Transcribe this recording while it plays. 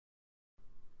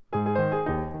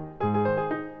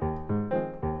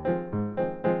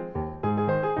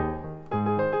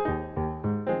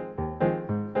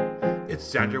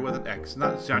It's Xandra with an X,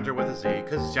 not Xandra with a Z,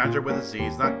 cause Xandra with a Z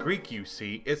is not Greek, you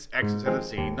see. It's X instead of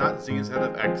Z, not Z instead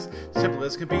of X. Simple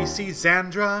as can be. See,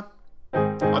 Xandra?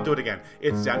 I'll do it again.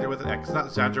 It's Xandra with an X, not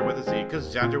Xandra with a Z,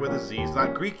 cause Xandra with a Z is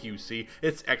not Greek, you see.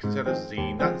 It's X instead of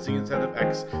Z, not Z instead of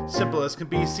X. Simple as can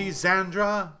be. See,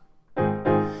 Xandra?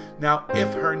 Now,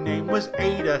 if her name was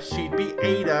Ada, she'd be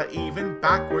Ada. Even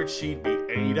backwards, she'd be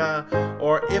Ada.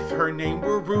 Or if her name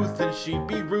were Ruth, then she'd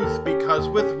be Ruth, because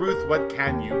with Ruth, what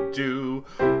can you do?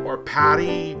 Or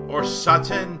Patty, or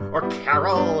Sutton, or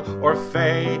Carol, or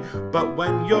Faye. But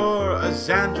when you're a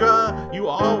Xandra, you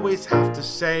always have to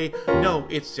say, no,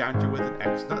 it's Xandra with an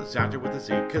X, not Xandra with a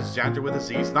Z, because Xandra with a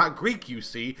Z is not Greek, you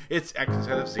see. It's X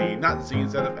instead of Z, not Z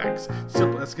instead of X.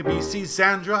 Simple as can be. See,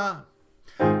 Xandra?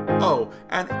 Oh,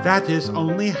 and that is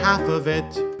only half of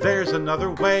it. There's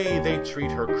another way they treat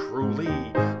her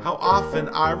cruelly. How often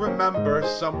I remember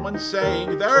someone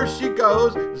saying, there she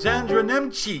goes, Xandra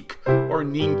Nemchik, or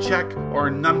Neemcheck, or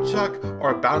Numchuck,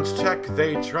 or Bounce Check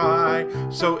they try.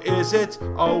 So is it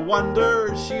a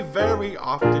wonder she very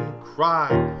often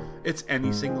cried? It's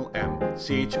any single M,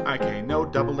 C-H-I-K, no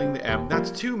doubling the M,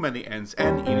 that's too many N's,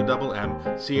 N-E to double M,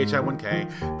 C-H-I-1-K,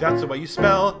 that's the way you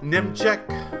spell Nemcheck.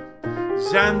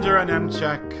 Xandra and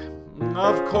Nemcheck,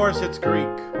 of course it's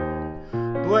Greek.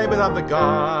 Blame it on the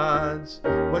gods,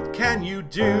 what can you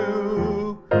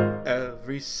do?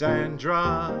 Every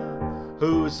Xandra,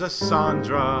 who's a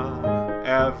Sandra.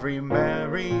 Every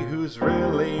Mary, who's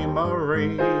really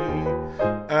Marie.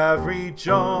 Every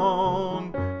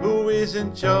Joan, who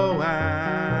isn't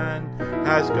Joanne,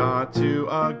 has got to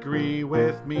agree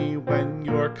with me when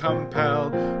you're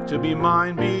compelled to be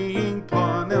mine, being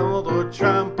punnelled or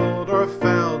trampled or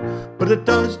felled. But it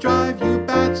does drive you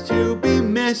bats to be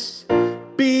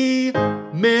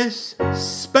misspelled.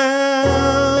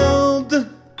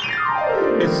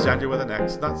 It's Xandra with an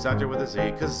X, not Xandra with a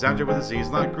Z, cause Xandra with a Z is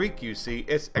not Greek, you see.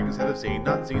 It's X instead of Z,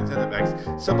 not Z instead of X.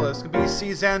 Simple as can be. See,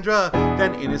 Xandra,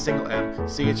 then in a single M,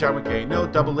 C-H-I-1-K, no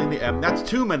doubling the M, that's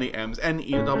too many M's,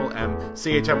 N-E to double M,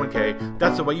 C-H-I-1-K,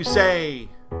 that's the way you say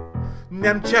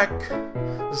Nemcheck,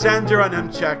 Xandra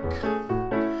Nemcheck.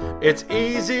 It's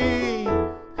easy,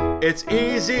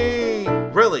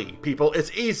 really, people,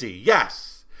 it's easy,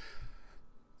 yes.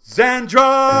 Xandra!